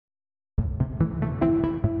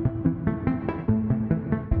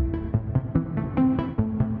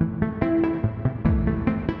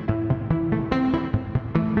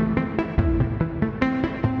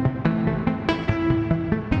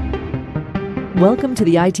Welcome to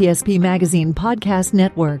the ITSP Magazine Podcast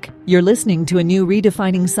Network. You're listening to a new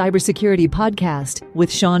Redefining CyberSecurity podcast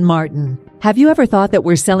with Sean Martin. Have you ever thought that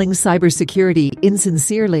we're selling cybersecurity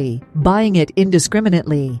insincerely, buying it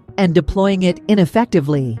indiscriminately, and deploying it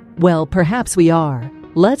ineffectively? Well, perhaps we are.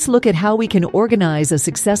 Let's look at how we can organize a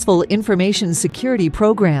successful information security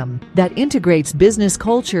program that integrates business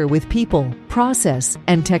culture with people, process,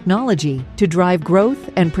 and technology to drive growth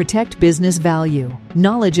and protect business value.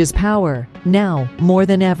 Knowledge is power, now more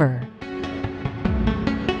than ever.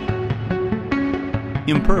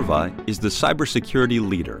 Imperva is the cybersecurity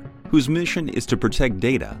leader whose mission is to protect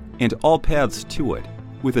data and all paths to it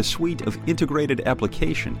with a suite of integrated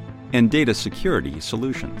application and data security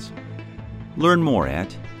solutions. Learn more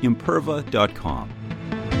at imperva.com.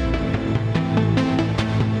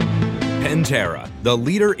 Pantera, the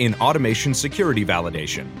leader in automation security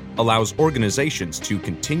validation, allows organizations to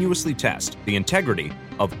continuously test the integrity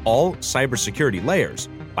of all cybersecurity layers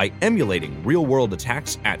by emulating real-world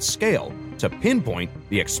attacks at scale to pinpoint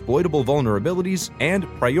the exploitable vulnerabilities and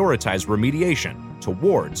prioritize remediation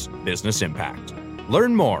towards business impact.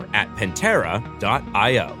 Learn more at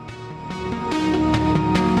pantera.io.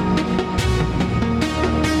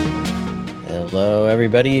 Hello,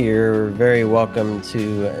 everybody. You're very welcome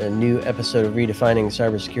to a new episode of Redefining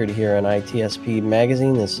Cybersecurity here on ITSP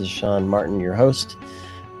Magazine. This is Sean Martin, your host,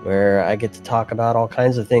 where I get to talk about all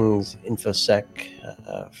kinds of things InfoSec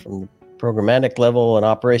from the programmatic level and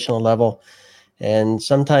operational level. And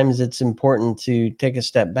sometimes it's important to take a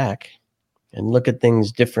step back and look at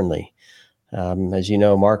things differently. As you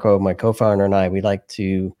know, Marco, my co-founder, and I, we like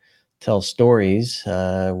to tell stories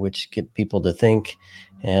which get people to think.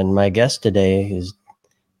 And my guest today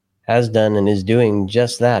has done and is doing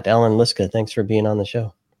just that. Allan, Liska, thanks for being on the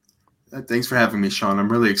show. Thanks for having me, Sean.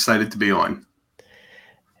 I'm really excited to be on.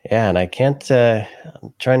 Yeah, and I can't,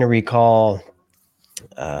 I'm trying to recall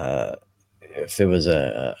if it was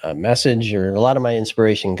a message, or a lot of my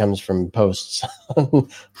inspiration comes from posts,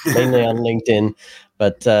 mainly on LinkedIn.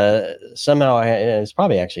 But somehow it's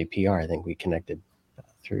probably actually PR. I think we connected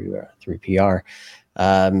through PR.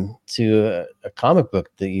 To a comic book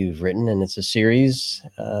that you've written, and it's a series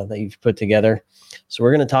that you've put together. So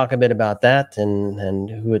we're going to talk a bit about that and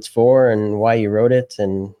who it's for and why you wrote it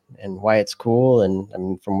and why it's cool. And I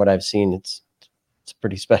mean, from what I've seen, it's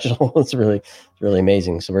pretty special. It's really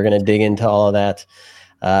amazing. So we're going to dig into all of that.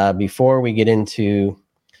 Before we get into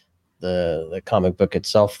the comic book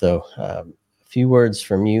itself, though, a few words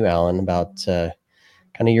from you, Allan, about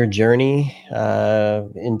kind of your journey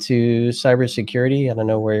into cybersecurity. I don't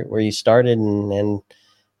know where you started and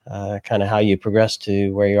kind of how you progressed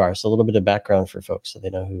to where you are. So a little bit of background for folks so they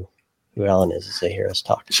know who Allan is as they hear us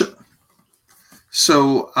talk. Sure.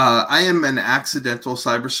 So I am an accidental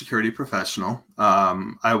cybersecurity professional.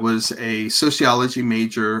 I was a sociology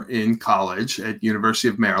major in college at University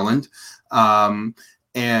of Maryland. And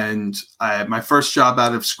my first job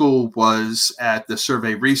out of school was at the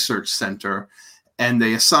Survey Research Center. And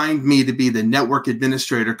they assigned me to be the network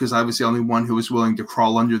administrator because I was the only one who was willing to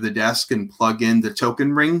crawl under the desk and plug in the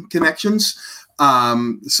token ring connections.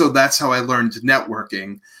 So that's how I learned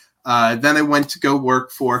networking. Then I went to go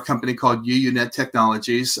work for a company called UUNet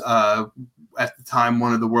Technologies, at the time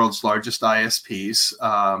one of the world's largest ISPs.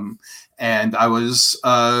 And I was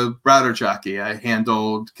a router jockey. I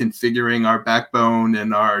handled configuring our backbone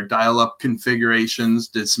and our dial-up configurations,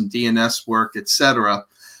 did some DNS work, etc.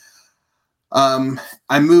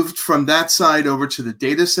 I moved from that side over to the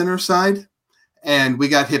data center side, and we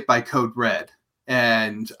got hit by Code Red.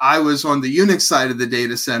 And I was on the Unix side of the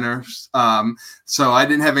data center, so I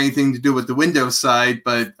didn't have anything to do with the Windows side,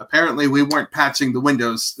 but apparently we weren't patching the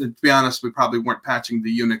Windows. To be honest, we probably weren't patching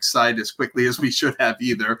the Unix side as quickly as we should have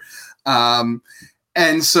either. And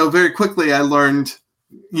so very quickly I learned,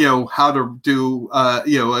 how to do,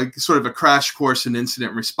 a sort of a crash course in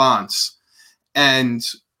incident response. And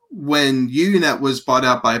when UUNet was bought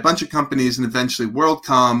out by a bunch of companies and eventually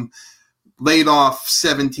WorldCom laid off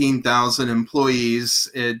 17,000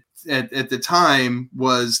 employees, at the time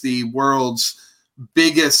was the world's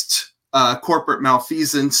biggest corporate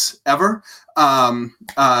malfeasance ever. Since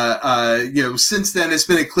then it's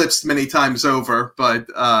been eclipsed many times over, but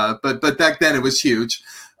back then it was huge.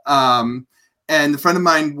 And a friend of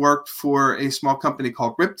mine worked for a small company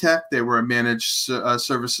called Riptech. They were a managed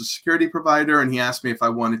services security provider, and he asked me if I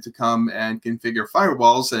wanted to come and configure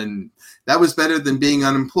firewalls, and that was better than being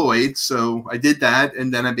unemployed. So I did that,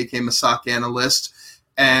 and then I became a SOC analyst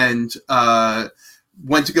and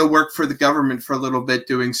went to go work for the government for a little bit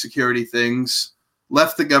doing security things,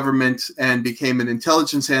 left the government and became an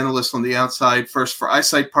intelligence analyst on the outside, first for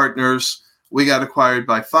Eyesight Partners. We got acquired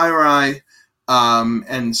by FireEye.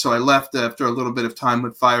 And so I left after a little bit of time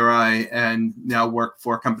with FireEye and now work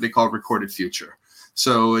for a company called Recorded Future.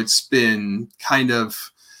 So it's been kind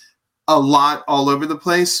of a lot all over the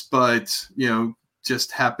place, but,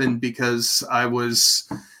 just happened because I was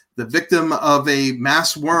the victim of a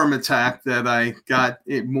mass worm attack that I got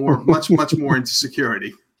much more into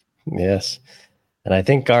security. Yes. And I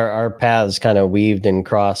think our paths kind of weaved and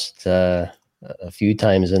crossed a few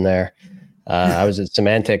times in there. I was at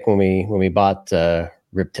Symantec when we bought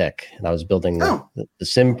RipTech, and I was building the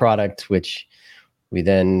SIM product, which we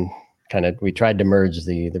then we tried to merge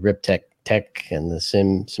the RipTech tech and the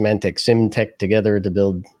Symantec SIM tech together to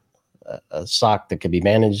build a SOC that could be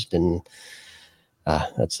managed, and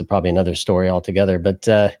that's probably another story altogether. But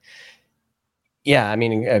a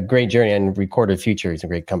great journey, and Recorded Future is a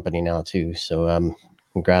great company now too. So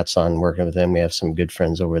congrats on working with them. We have some good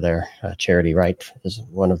friends over there. Charity Wright is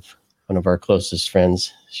one of our closest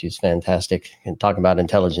friends. She's fantastic. And talk about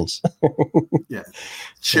intelligence. Yeah.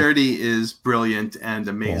 Charity is brilliant and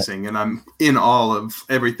amazing. And I'm in awe of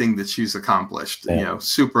everything that she's accomplished. Yeah.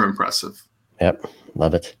 Super impressive. Yep.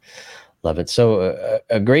 Love it. So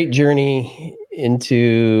a great journey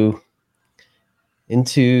into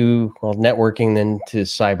networking, then to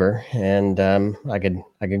cyber. And I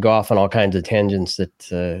could go off on all kinds of tangents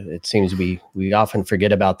that it seems we often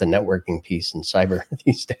forget about the networking piece in cyber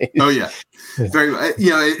these days. Oh yeah, very.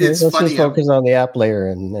 It's Let's funny. Just focus on the app layer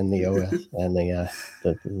and the OS and the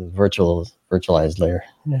virtualized layer.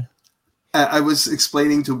 Yeah. I was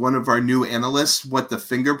explaining to one of our new analysts what the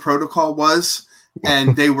finger protocol was,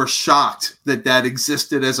 and they were shocked that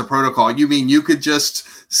existed as a protocol. You mean you could just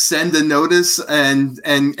send a notice and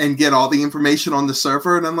get all the information on the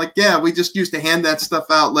server? And I'm like, yeah, we just used to hand that stuff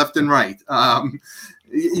out left and right.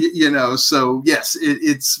 So yes,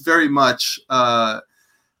 it's very much a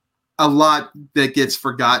lot that gets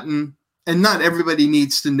forgotten, and not everybody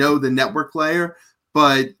needs to know the network layer,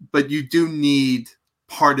 but you do need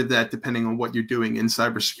part of that depending on what you're doing in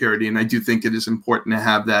cybersecurity. And I do think it is important to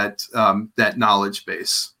have that knowledge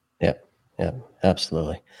base. Yeah,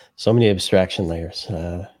 absolutely. So many abstraction layers.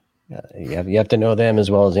 You have to know them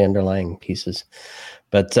as well as the underlying pieces.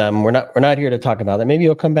 But we're not here to talk about that. Maybe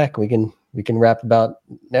you'll come back. We can wrap about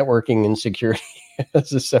networking and security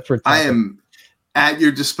as a separate topic. I am at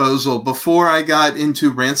your disposal. Before I got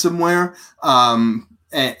into ransomware,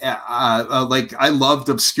 I loved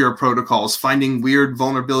obscure protocols, finding weird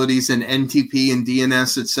vulnerabilities in NTP and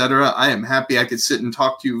DNS, etc. I am happy I could sit and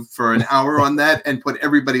talk to you for an hour on that and put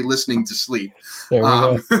everybody listening to sleep. There we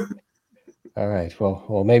go. All right.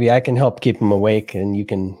 Well, maybe I can help keep them awake, and you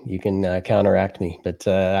can counteract me. But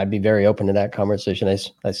I'd be very open to that conversation. I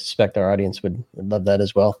suspect our audience would love that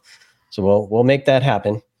as well. So we'll make that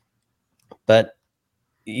happen. But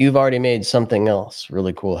you've already made something else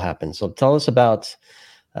really cool happen. So tell us about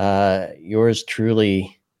yours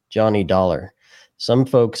truly, Johnny Dollar. Some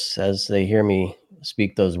folks, as they hear me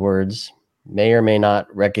speak those words, may or may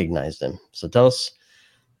not recognize them. So tell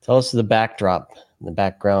us the backdrop, the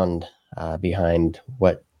background behind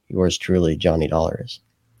what yours truly, Johnny Dollar is.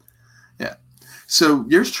 Yeah. So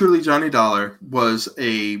yours truly, Johnny Dollar was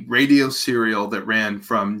a radio serial that ran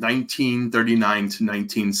from 1939 to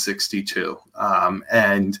 1962.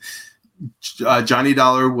 And Johnny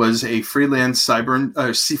Dollar was a freelance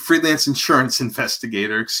freelance insurance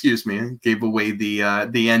investigator. Excuse me, I gave away the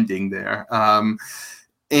ending there.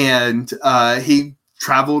 And he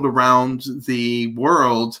traveled around the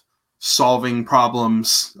world solving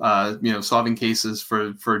problems, solving cases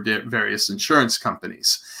for various insurance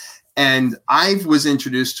companies. And I was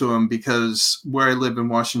introduced to him because where I live in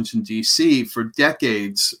Washington, D.C., for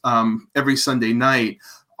decades, every Sunday night,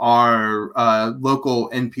 our local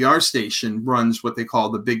NPR station runs what they call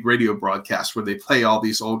the big radio broadcast, where they play all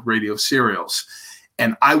these old radio serials.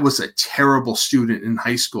 And I was a terrible student in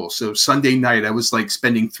high school. So Sunday night, I was like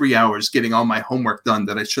spending 3 hours getting all my homework done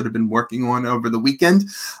that I should have been working on over the weekend.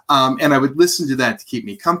 And I would listen to that to keep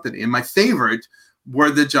me company. And my favorite were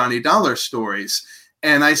the Johnny Dollar stories.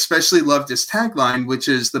 And I especially loved his tagline, which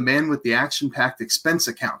is the man with the action-packed expense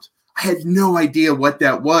account. I had no idea what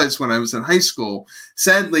that was when I was in high school.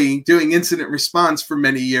 Sadly, doing incident response for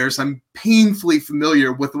many years, I'm painfully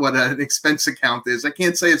familiar with what an expense account is. I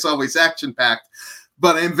can't say it's always action-packed,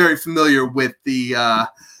 but I am very familiar with the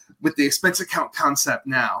expense account concept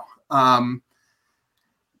now. The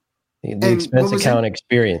expense account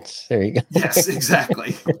experience. There you go. Yes,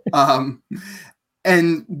 exactly.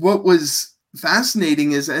 And what was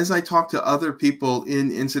fascinating is, as I talked to other people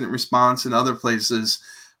in incident response and other places,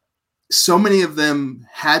 so many of them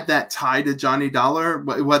had that tie to Johnny Dollar,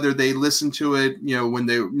 whether they listened to it, when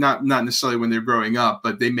they not necessarily when they're growing up,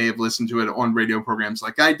 but they may have listened to it on radio programs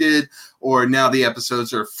like I did, or now the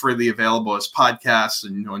episodes are freely available as podcasts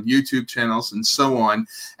and on YouTube channels and so on.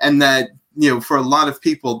 And that, for a lot of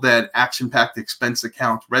people, that action-packed expense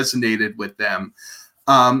account resonated with them.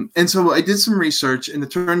 And so I did some research, and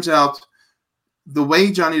it turns out the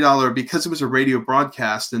way Johnny Dollar, because it was a radio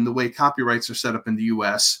broadcast and the way copyrights are set up in the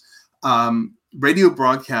U.S., radio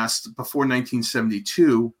broadcasts before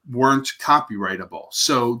 1972 weren't copyrightable.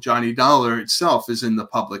 So Johnny Dollar itself is in the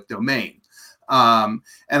public domain. And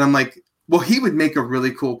I'm like, well, he would make a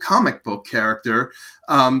really cool comic book character.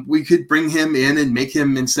 We could bring him in and make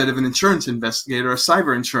him, instead of an insurance investigator, a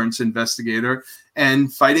cyber insurance investigator,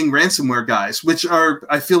 and fighting ransomware guys, which are,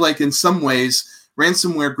 I feel like in some ways,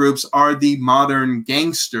 ransomware groups are the modern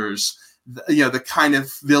gangsters, the kind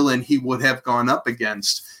of villain he would have gone up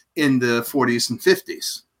against in the 40s and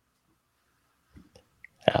 50s.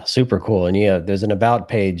 Yeah, super cool. And there's an about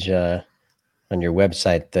page on your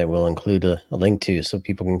website that we'll include a link to, so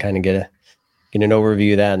people can kind of get an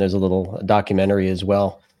overview of that. And there's a little documentary as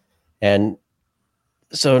well. And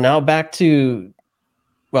so now back to,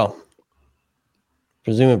 well,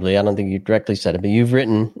 presumably, I don't think you directly said it, but you've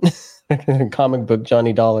written a comic book,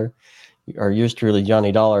 Johnny Dollar, or yours truly,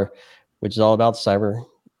 Johnny Dollar, which is all about cyber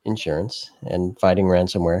insurance and fighting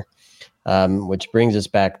ransomware, which brings us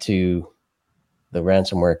back to the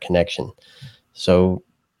ransomware connection. So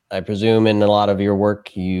I presume in a lot of your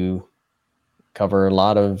work, you cover a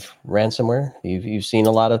lot of ransomware. You've seen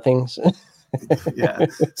a lot of things. Yeah.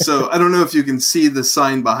 So I don't know if you can see the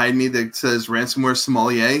sign behind me that says ransomware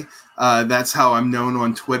sommelier. That's how I'm known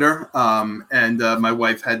on Twitter. And my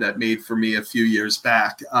wife had that made for me a few years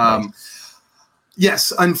back. Nice.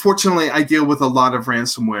 Yes, unfortunately, I deal with a lot of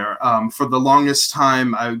ransomware. For the longest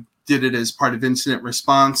time, I did it as part of incident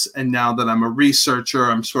response. And now that I'm a researcher,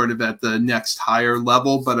 I'm sort of at the next higher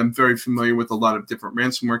level, but I'm very familiar with a lot of different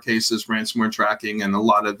ransomware cases, ransomware tracking, and a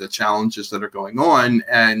lot of the challenges that are going on.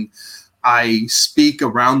 And I speak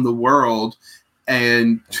around the world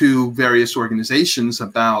and to various organizations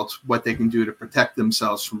about what they can do to protect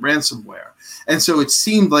themselves from ransomware. And so it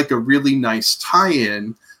seemed like a really nice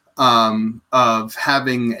tie-in of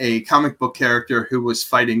having a comic book character who was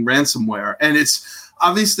fighting ransomware. And it's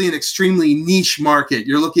obviously an extremely niche market.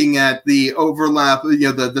 You're looking at the overlap,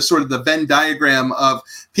 the sort of the Venn diagram of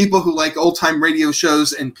people who like old time radio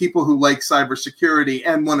shows and people who like cybersecurity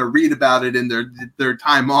and want to read about it in their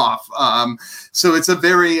time off. So it's a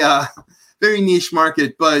very, very niche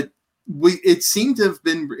market, but it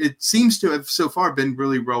seems to have so far been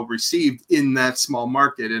really well received in that small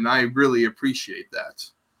market. And I really appreciate that.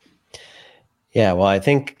 Yeah, well, I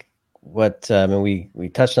think we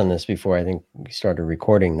touched on this before. I think we started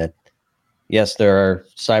recording that, yes, there are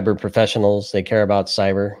cyber professionals. They care about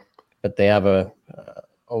cyber, but they have a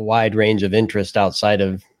wide range of interest outside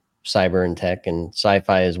of cyber and tech, and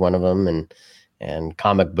sci-fi is one of them, and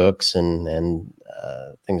comic books and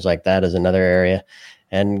things like that is another area.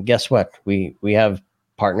 And guess what? We have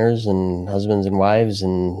partners and husbands and wives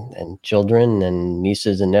and children and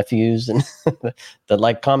nieces and nephews and that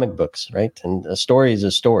like comic books, right? And a story is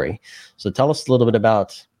a story. So tell us a little bit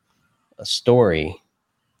about a story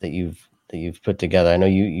that you've put together. I know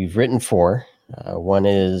you've written 4. One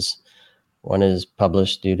is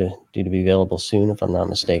published due to be available soon, if I'm not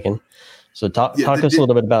mistaken. So talk to us a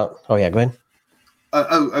little bit about. Oh yeah, go ahead.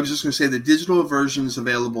 I was just going to say the digital version is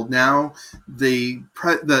available now. The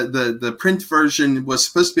print version was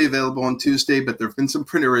supposed to be available on Tuesday, but there have been some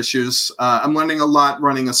printer issues. I'm learning a lot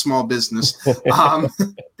running a small business.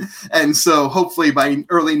 And so hopefully by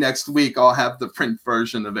early next week, I'll have the print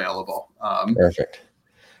version available. Perfect.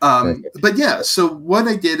 But yeah, so what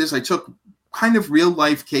I did is I took kind of real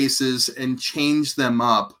life cases and changed them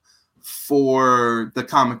up for the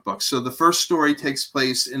comic book. So the first story takes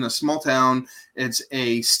place in a small town. It's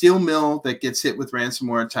a steel mill that gets hit with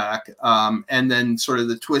ransomware attack. And then sort of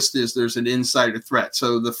the twist is there's an insider threat.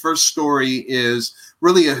 So the first story is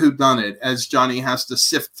really a whodunit, as Johnny has to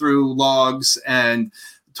sift through logs and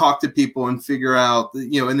talk to people and figure out,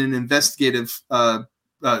 in an investigative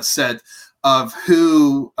set of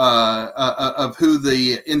who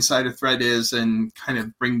the insider threat is and kind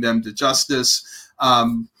of bring them to justice.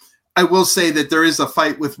 I will say that there is a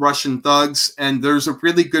fight with Russian thugs, and there's a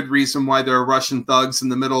really good reason why there are Russian thugs in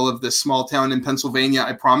the middle of this small town in Pennsylvania,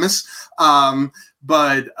 I promise.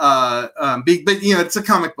 But it's a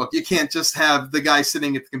comic book. You can't just have the guy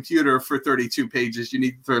sitting at the computer for 32 pages. You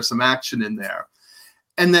need to throw some action in there.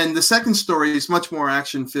 And then the second story is much more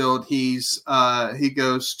action filled. He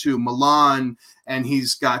goes to Milan, and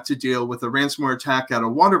he's got to deal with a ransomware attack at a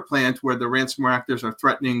water plant where the ransomware actors are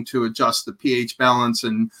threatening to adjust the pH balance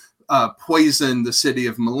and poison the city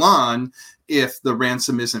of Milan if the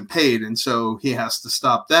ransom isn't paid. And so he has to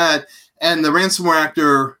stop that. And the ransomware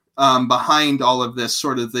actor behind all of this,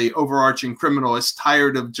 sort of the overarching criminal, is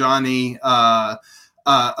tired of Johnny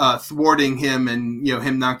thwarting him and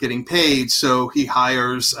him not getting paid, so he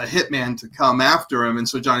hires a hitman to come after him, and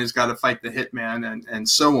so Johnny's got to fight the hitman and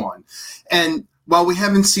so on. And while we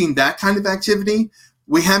haven't seen that kind of activity,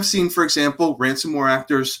 we have seen, for example, ransomware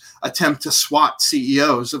actors attempt to swat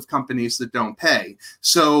CEOs of companies that don't pay.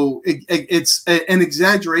 So it's an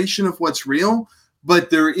exaggeration of what's real, but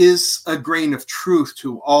there is a grain of truth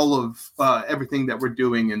to all of everything that we're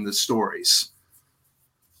doing in the stories.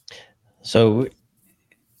 So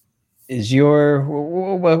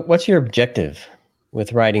what's your objective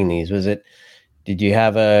with writing these? Did you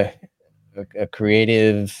have a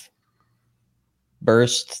creative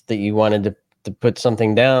burst that you wanted to put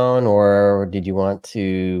something down, or did you want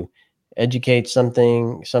to educate some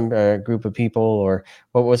group of people, or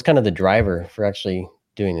what was kind of the driver for actually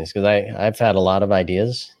doing this? Because I've had a lot of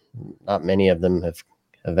ideas. Not many of them have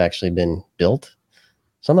actually been built.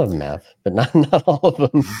 Some of them have, but not all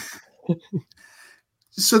of them.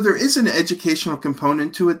 So there is an educational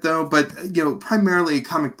component to it, though, but primarily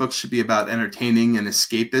comic books should be about entertaining and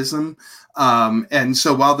escapism. And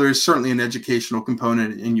so while there's certainly an educational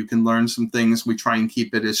component and you can learn some things, we try and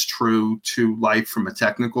keep it as true to life from a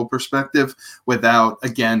technical perspective without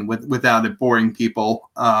it boring people.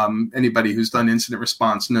 Anybody who's done incident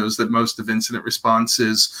response knows that most of incident response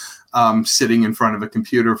is sitting in front of a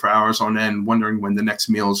computer for hours on end, wondering when the next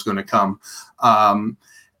meal is going to come.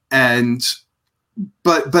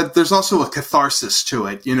 But there's also a catharsis to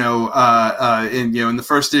it, in the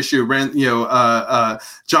first issue,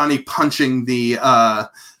 Johnny punching the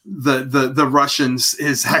Russians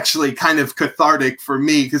is actually kind of cathartic for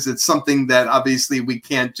me, because it's something that obviously we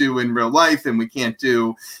can't do in real life and we can't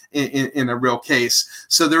do in a real case.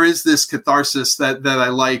 So there is this catharsis that I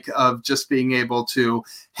like, of just being able to,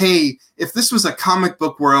 hey, if this was a comic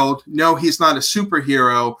book world, no, he's not a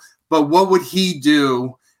superhero, but what would he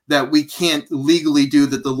do that we can't legally do,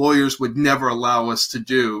 that the lawyers would never allow us to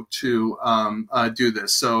do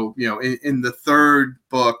this? So, in the third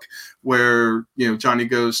book, where, Johnny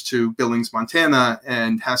goes to Billings, Montana,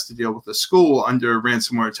 and has to deal with a school under a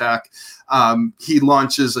ransomware attack, he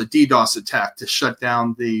launches a DDoS attack to shut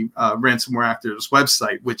down the ransomware actor's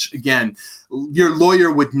website, which, again, your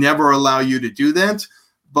lawyer would never allow you to do that.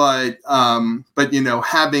 But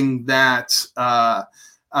having that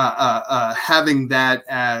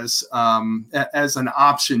as an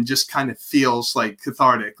option just kind of feels like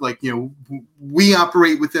cathartic. Like, we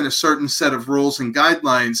operate within a certain set of rules and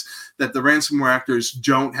guidelines that the ransomware actors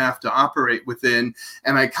don't have to operate within,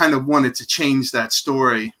 and I kind of wanted to change that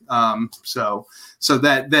story. So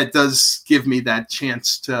that does give me that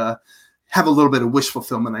chance to have a little bit of wish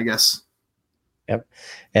fulfillment, I guess. Yep,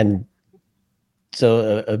 and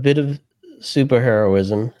so a bit of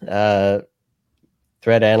superheroism.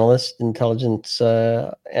 Threat analysts, intelligence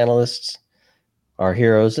analysts are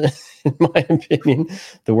heroes, in my opinion.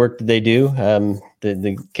 The work that they do,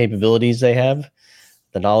 the capabilities they have,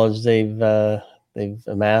 the knowledge they've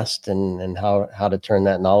amassed, and how to turn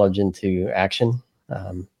that knowledge into action,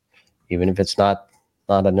 even if it's not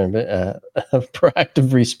a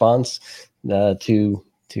proactive response to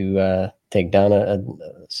take down a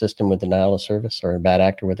system with denial of service, or a bad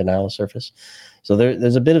actor with denial of service. So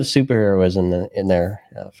there's a bit of superheroism in there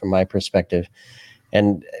from my perspective.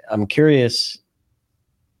 And I'm curious,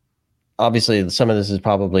 obviously some of this is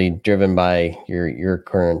probably driven by your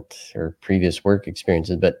current or previous work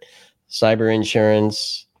experiences, but cyber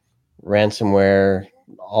insurance, ransomware,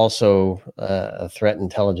 also a threat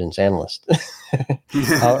intelligence analyst.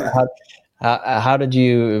 How did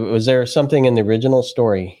you, was there something in the original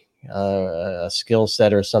story, a skill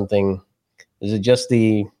set or something? Is it just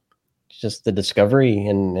the discovery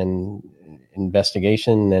and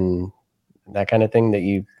investigation and that kind of thing that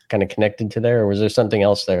you kind of connected to there, or was there something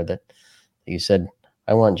else there that you said,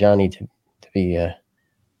 I want Johnny to be a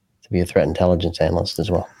threat intelligence analyst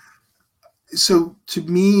as well? So to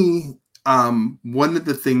me, one of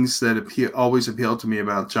the things that always appealed to me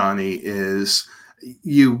about Johnny is,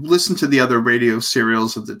 you listen to the other radio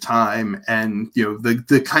serials of the time, and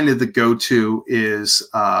the kind of the go-to is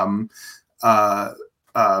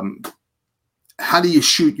how do you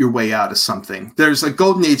shoot your way out of something? There's a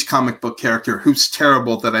Golden Age comic book character who's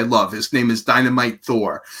terrible that I love. His name is Dynamite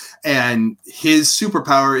Thor. And his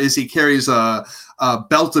superpower is he carries a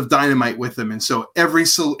belt of dynamite with him. And so every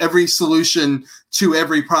solution to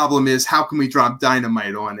every problem is, how can we drop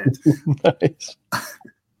dynamite on it? Nice.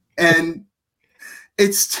 And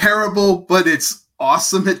it's terrible, but it's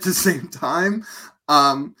awesome at the same time.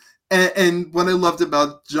 And what I loved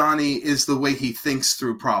about Johnny is the way he thinks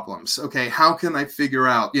through problems. Okay, how can I figure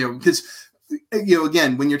out, because,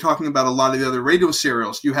 again, when you're talking about a lot of the other radio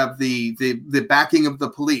serials, you have the backing of the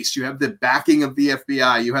police, you have the backing of the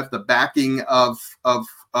FBI, you have the backing of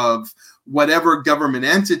whatever government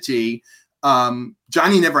entity.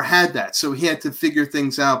 Johnny never had that. So he had to figure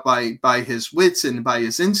things out by his wits and by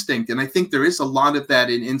his instinct. And I think there is a lot of that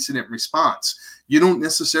in incident response. You don't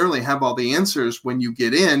necessarily have all the answers when you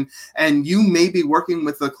get in, and you may be working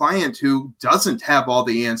with a client who doesn't have all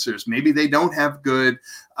the answers. Maybe they don't have good,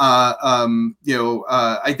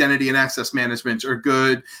 identity and access management or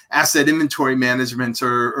good asset inventory management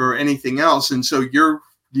or anything else. And so you're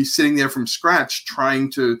sitting there from scratch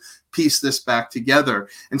trying to piece this back together.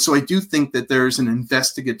 And so I do think that there's an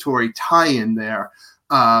investigatory tie-in there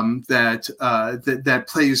that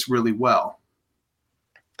plays really well.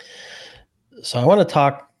 So I want to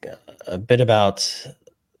talk a bit about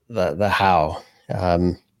the how,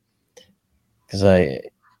 because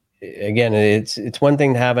it's one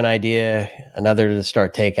thing to have an idea, another to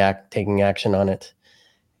start taking action on it,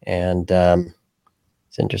 and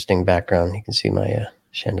it's interesting background. You can see my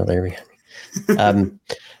chandelier behind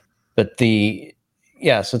me.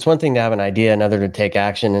 So it's one thing to have an idea, another to take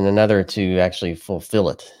action, and another to actually fulfill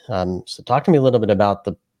it. So talk to me a little bit about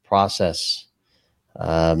the process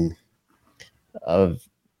of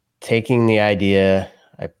taking the idea.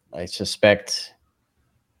 I suspect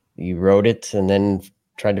you wrote it and then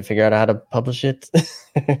tried to figure out how to publish it,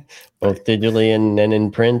 both digitally and in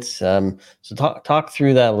print. So talk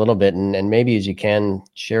through that a little bit, and maybe as you can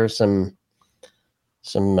share some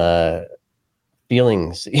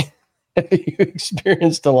feelings that you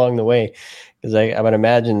experienced along the way, because I would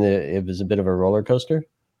imagine that it was a bit of a roller coaster,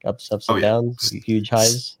 ups and downs, huge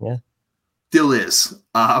highs. Yeah. Still is.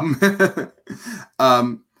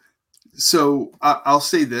 So I'll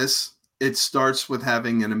say this. It starts with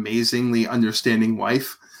having an amazingly understanding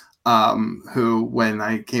wife, who, when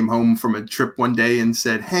I came home from a trip one day and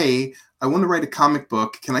said, "Hey, I want to write a comic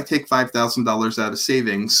book. Can I take $5,000 out of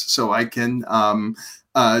savings so I can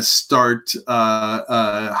start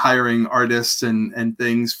hiring artists and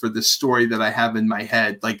things for the story that I have in my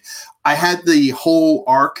head?" Like, I had the whole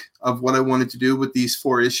arc of what I wanted to do with these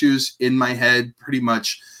 4 issues in my head pretty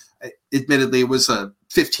much. Admittedly, it was a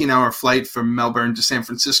 15-hour flight from Melbourne to San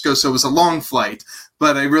Francisco, so it was a long flight,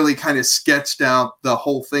 but I really kind of sketched out the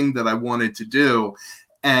whole thing that I wanted to do.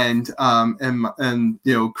 And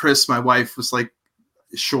Chris, my wife, was like,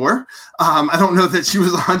 sure. I don't know that she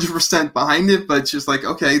was 100% behind it, but she's like,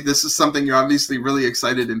 okay, this is something you're obviously really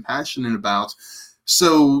excited and passionate about.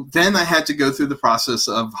 So then I had to go through the process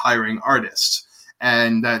of hiring artists,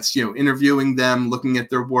 and that's, interviewing them, looking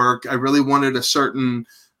at their work. I really wanted a certain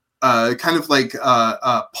kind of like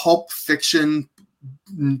pulp fiction,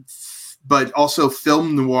 but also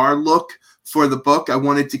film noir look for the book. I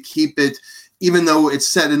wanted to keep it, even though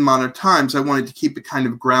it's set in modern times, I wanted to keep it kind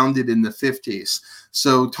of grounded in the 50s.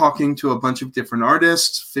 So talking to a bunch of different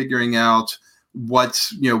artists, figuring out what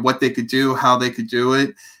they could do, how they could do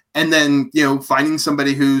it, and then, finding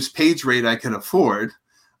somebody whose page rate I could afford,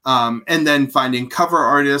 and then finding cover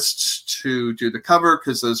artists to do the cover,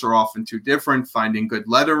 because those are often too different, finding good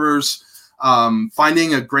letterers,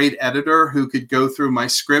 finding a great editor who could go through my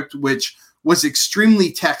script, which was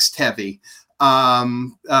extremely text heavy.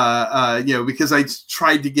 Because I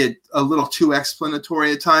tried to get a little too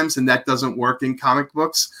explanatory at times, and that doesn't work in comic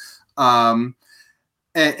books.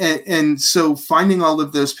 And so finding all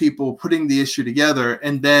of those people, putting the issue together,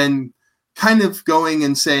 and then kind of going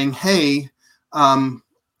and saying, hey,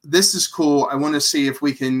 this is cool. I want to see if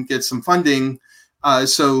we can get some funding.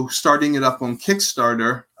 So starting it up on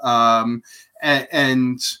Kickstarter,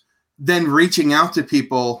 and then reaching out to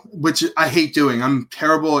people, which I hate doing. I'm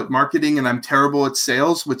terrible at marketing and I'm terrible at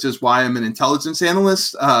sales, which is why I'm an intelligence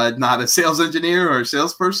analyst, not a sales engineer or a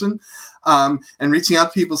salesperson. And reaching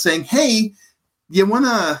out to people saying, hey, you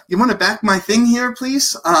wanna back my thing here,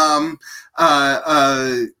 please? And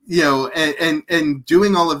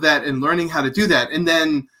doing all of that and learning how to do that. And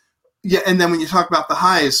then when you talk about the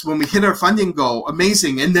highs, when we hit our funding goal,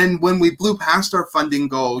 amazing. And then when we blew past our funding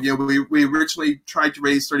goal, we originally tried to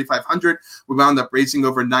raise $3,500. We wound up raising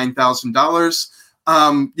over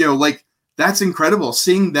 $9,000. That's incredible.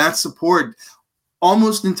 Seeing that support,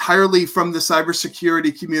 almost entirely from the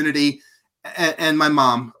cybersecurity community and my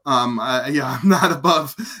mom. I'm not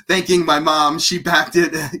above thanking my mom. She backed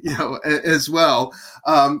it, as well.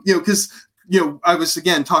 Because I was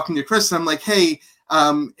again talking to Chris, and I'm like, hey,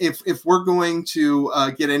 if we're going to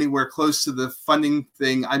get anywhere close to the funding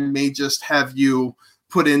thing, I may just have you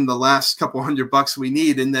put in the last couple $100 we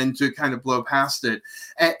need, and then to kind of blow past it.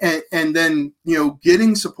 And then,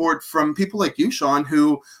 getting support from people like you, Sean,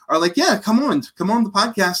 who are like, yeah, come on the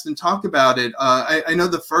podcast and talk about it. I know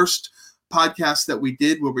the first podcast that we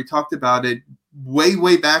did where we talked about it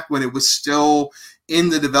way back when it was still in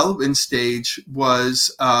the development stage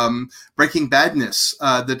was Breaking Badness,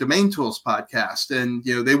 the Domain Tools podcast. And,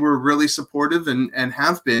 they were really supportive and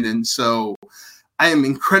have been. And so I am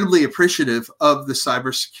incredibly appreciative of the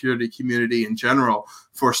cybersecurity community in general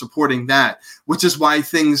for supporting that, which is why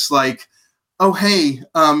things like, oh, hey,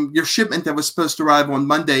 your shipment that was supposed to arrive on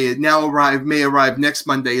Monday, it now may arrive next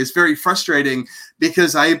Monday, is very frustrating,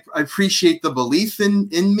 because I appreciate the belief in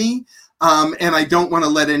me. And I don't want to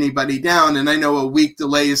let anybody down. And I know a week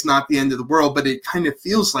delay is not the end of the world, but it kind of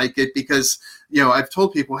feels like it, because, I've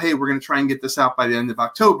told people, hey, we're going to try and get this out by the end of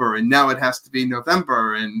October, and now it has to be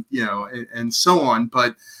November, and, and so on.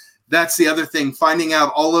 But that's the other thing, finding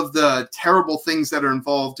out all of the terrible things that are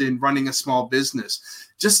involved in running a small business.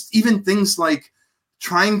 Just even things like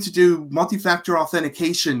trying to do multi-factor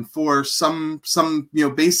authentication for some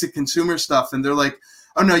basic consumer stuff. And they're like,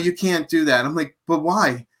 oh, no, you can't do that. I'm like, but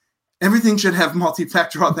why? Everything should have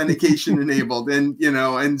multi-factor authentication enabled. And,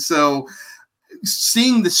 and so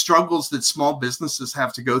seeing the struggles that small businesses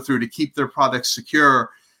have to go through to keep their products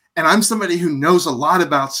secure, and I'm somebody who knows a lot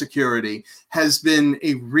about security, has been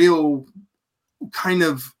a real kind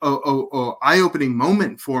of eye-opening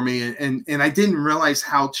moment for me. And I didn't realize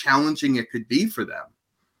how challenging it could be for them.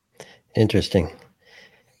 Interesting.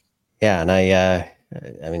 Yeah. And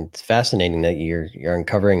I mean, it's fascinating that you're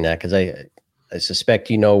uncovering that, because I suspect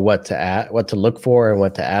what to look for and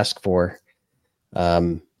what to ask for.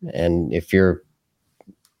 And if your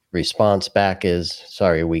response back is,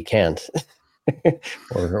 sorry, we can't,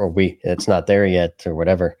 or it's not there yet, or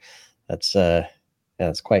whatever, that's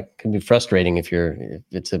can be frustrating if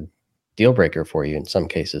it's a deal breaker for you in some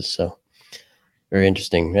cases. So very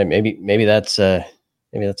interesting. Maybe that's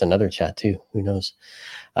another chat too. Who knows?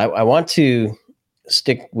 I want to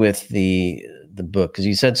stick with the book, because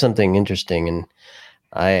you said something interesting, and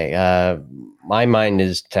my mind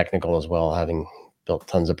is technical as well, having built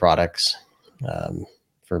tons of products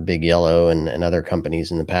for Big Yellow and other companies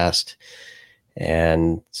in the past,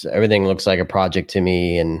 and so everything looks like a project to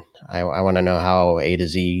me, and I want to know how A to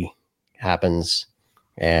Z happens,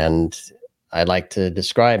 and I like to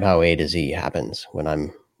describe how A to Z happens when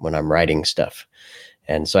I'm writing stuff.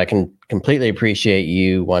 And so I can completely appreciate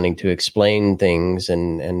you wanting to explain things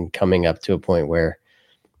and coming up to a point where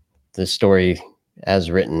the story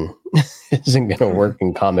as written isn't going to work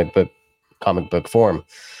in comic book form.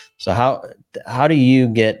 So how do you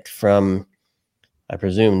get from, I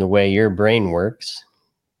presume, the way your brain works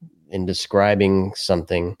in describing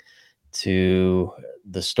something to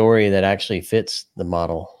the story that actually fits the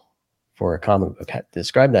model for a comic book?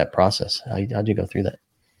 Describe that process. How'd you go through that?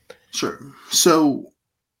 Sure. So,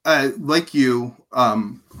 like you, I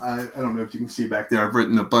don't know if you can see back there, I've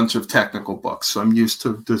written a bunch of technical books. So I'm used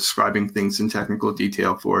to describing things in technical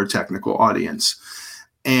detail for a technical audience.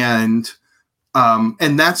 And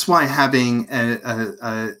that's why having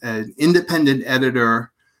an independent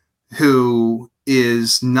editor who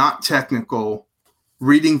is not technical,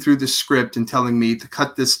 reading through the script and telling me to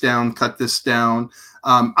cut this down.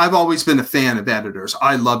 I've always been a fan of editors.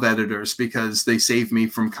 I love editors because they save me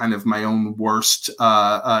from kind of my own worst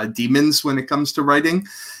demons when it comes to writing.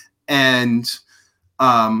 And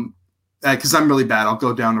because I'm really bad, I'll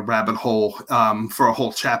go down a rabbit hole for a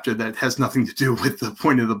whole chapter that has nothing to do with the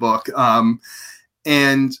point of the book.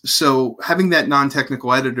 And so having that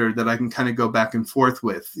non-technical editor that I can kind of go back and forth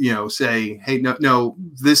with, say, hey, no,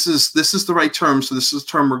 this is the right term. So this is the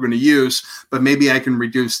term we're going to use, but maybe I can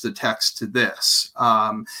reduce the text to this.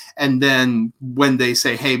 And then when they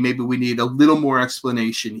say, hey, maybe we need a little more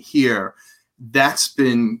explanation here, that's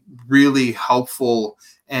been really helpful.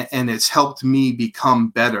 And it's helped me become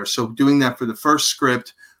better. So doing that for the first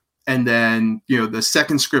script, and then, the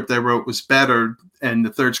second script I wrote was better, and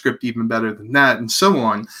the third script even better than that, and so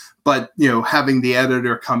on. But, having the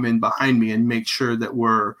editor come in behind me and make sure that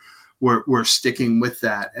we're sticking with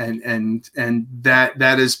that. And that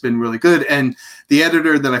has been really good. And the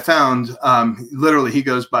editor that I found, literally he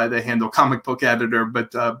goes by the handle comic book editor,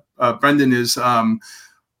 but Brendan is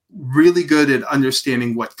really good at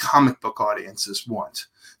understanding what comic book audiences want.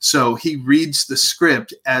 So he reads the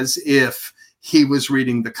script as if he was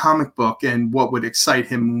reading the comic book and what would excite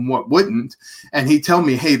him and what wouldn't. And he'd tell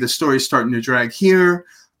me, hey, the story's starting to drag here.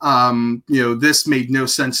 This made no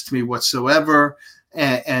sense to me whatsoever.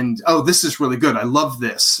 And oh, this is really good. I love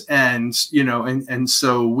this. And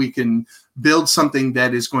so we can build something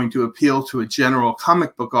that is going to appeal to a general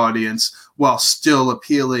comic book audience while still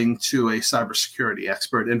appealing to a cybersecurity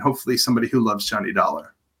expert and hopefully somebody who loves Johnny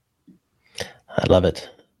Dollar. I love it.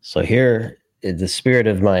 So here, in the spirit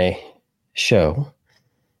of my show,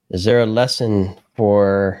 is there a lesson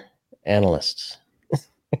for analysts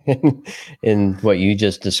in what you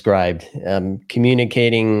just described?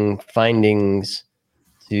 Communicating findings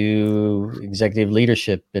to executive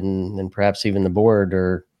leadership and perhaps even the board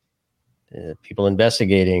or people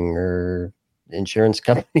investigating or insurance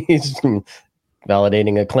companies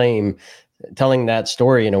validating a claim, telling that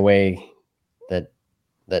story in a way that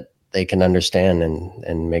they can understand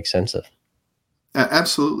and make sense of.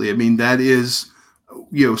 Absolutely. I mean, that is,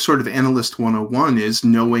 sort of analyst 101 is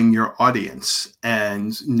knowing your audience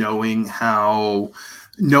and knowing how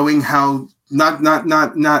to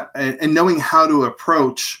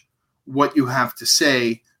approach what you have to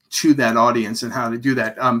say to that audience and how to do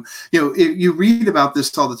that. You read about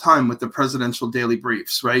this all the time with the presidential daily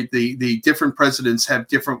briefs, right? The different presidents have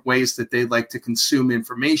different ways that they like to consume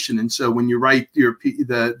information. And so when you write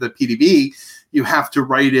the PDB, you have to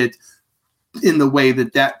write it in the way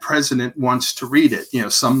that president wants to read it.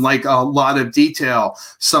 Some like a lot of detail,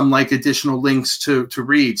 some like additional links to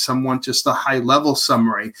read, some want just a high level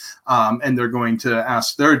summary, and they're going to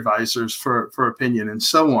ask their advisors for opinion and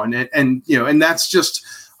so on. And that's just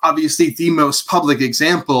obviously the most public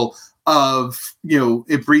example of,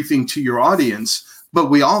 a briefing to your audience. But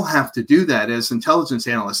we all have to do that as intelligence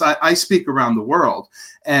analysts. I speak around the world,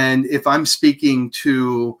 and if I'm speaking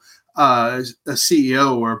to a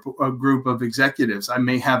CEO or a group of executives, I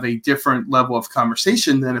may have a different level of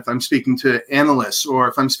conversation than if I'm speaking to analysts or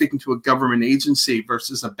if I'm speaking to a government agency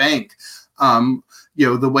versus a bank.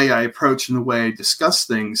 The way I approach and the way I discuss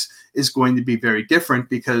things is going to be very different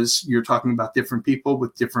because you're talking about different people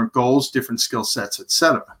with different goals, different skill sets, et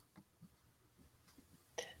cetera.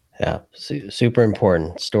 Yeah, super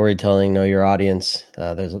important. Storytelling, know your audience.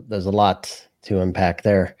 There's a lot to unpack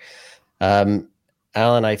there.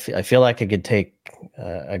 Allan, I feel like I could take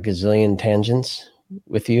a gazillion tangents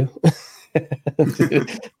with you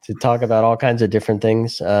to talk about all kinds of different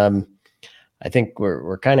things. I think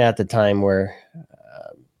we're kind of at the time where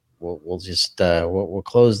we'll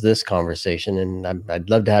close this conversation, and I'd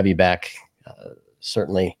love to have you back.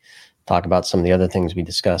 Certainly, talk about some of the other things we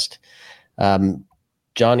discussed.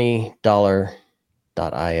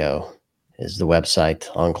 JohnnyDollar.io is the website.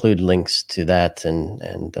 I'll include links to that,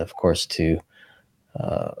 and of course to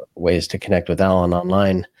ways to connect with Allan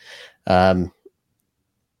online.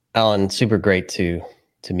 Allan, super great to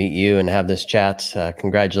meet you and have this chat.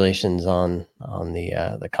 Congratulations on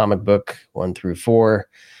the comic book 1 through 4.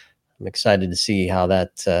 I'm excited to see how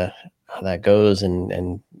that goes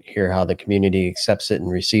and hear how the community accepts it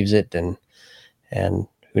and receives it, and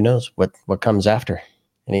who knows what comes after.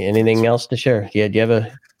 Anything else to share? Do you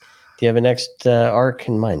have a next arc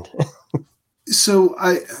in mind? So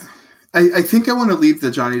I think I want to leave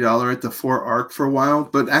the Johnny Dollar at the 4 arc for a while,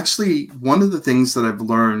 but actually one of the things that I've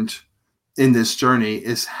learned in this journey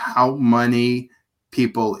is how many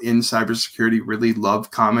people in cybersecurity really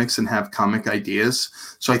love comics and have comic ideas.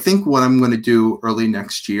 So I think what I'm going to do early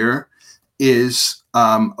next year is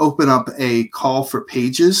open up a call for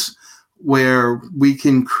pages where we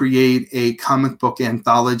can create a comic book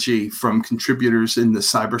anthology from contributors in the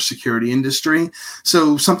cybersecurity industry.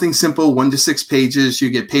 So something simple, 1 to 6 pages,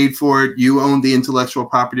 you get paid for it, you own the intellectual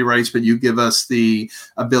property rights, but you give us the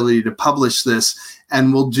ability to publish this,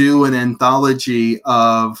 and we'll do an anthology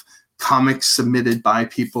of comics submitted by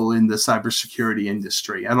people in the cybersecurity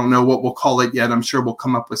industry. I don't know what we'll call it yet. I'm sure we'll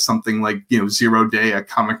come up with something like, 0 Day, a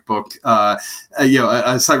comic book, a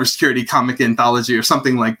cybersecurity comic anthology or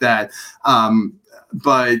something like that.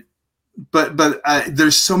 But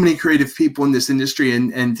there's so many creative people in this industry,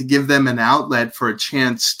 and to give them an outlet for a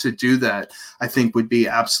chance to do that, I think would be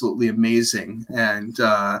absolutely amazing. And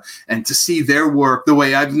to see their work the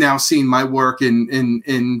way I've now seen my work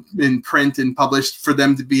in print and published, for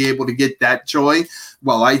them to be able to get that joy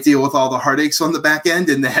while I deal with all the heartaches on the back end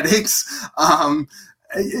and the headaches. I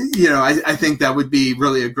think that would be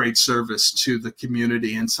really a great service to the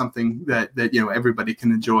community and something that everybody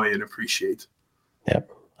can enjoy and appreciate.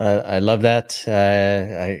 Yep. I love that.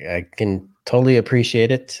 I can totally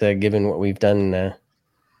appreciate it, given what we've done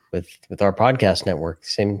with our podcast network.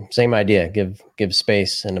 Same idea. Give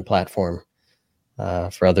space and a platform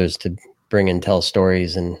for others to bring and tell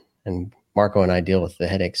stories, and Marco and I deal with the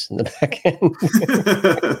headaches in the back end.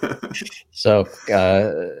 So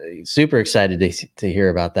super excited to hear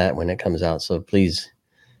about that when it comes out. So please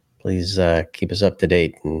keep us up to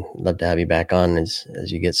date, and love to have you back on as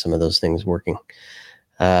you get some of those things working.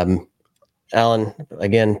 Allan,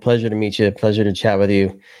 again, pleasure to meet you. Pleasure to chat with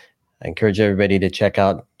you. I encourage everybody to check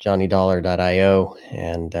out johnnydollar.io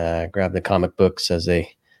and grab the comic books as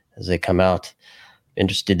they come out.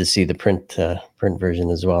 Interested to see the print version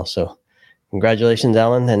as well. So congratulations,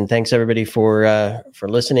 Allan, and thanks everybody for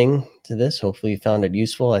listening to this. Hopefully you found it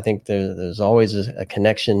useful. I think there's always a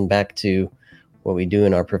connection back to what we do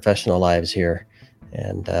in our professional lives here.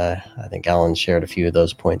 And I think Allan shared a few of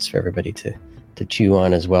those points for everybody to chew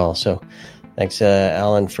on as well. So thanks,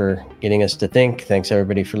 Allan, for getting us to think. Thanks,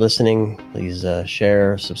 everybody, for listening. Please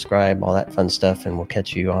share, subscribe, all that fun stuff, and we'll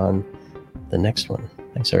catch you on the next one.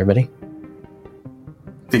 Thanks, everybody.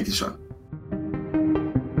 Thank you, Sean.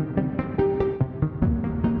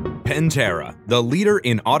 Pantera, the leader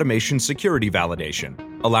in automation security validation,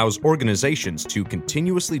 allows organizations to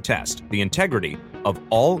continuously test the integrity of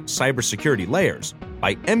all cybersecurity layers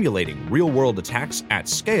by emulating real-world attacks at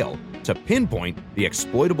scale to pinpoint the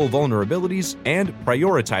exploitable vulnerabilities and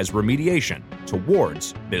prioritize remediation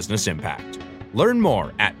towards business impact. Learn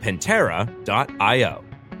more at Pantera.io.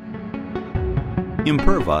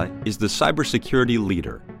 Imperva is the cybersecurity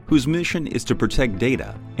leader whose mission is to protect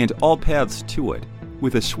data and all paths to it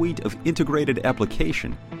with a suite of integrated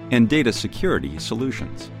application and data security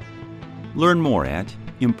solutions. Learn more at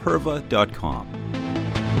imperva.com.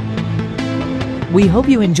 We hope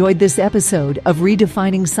you enjoyed this episode of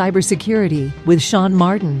Redefining Cybersecurity with Sean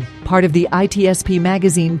Martin, part of the ITSP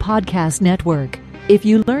Magazine podcast network. If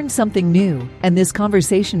you learned something new and this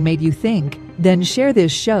conversation made you think, then share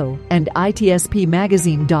this show and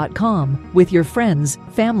itspmagazine.com with your friends,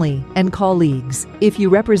 family, and colleagues. If you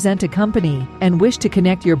represent a company and wish to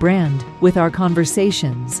connect your brand with our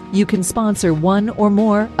conversations, you can sponsor one or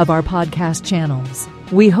more of our podcast channels.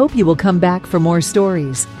 We hope you will come back for more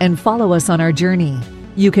stories and follow us on our journey.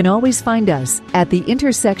 You can always find us at the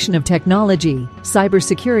intersection of technology,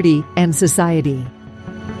 cybersecurity, and society.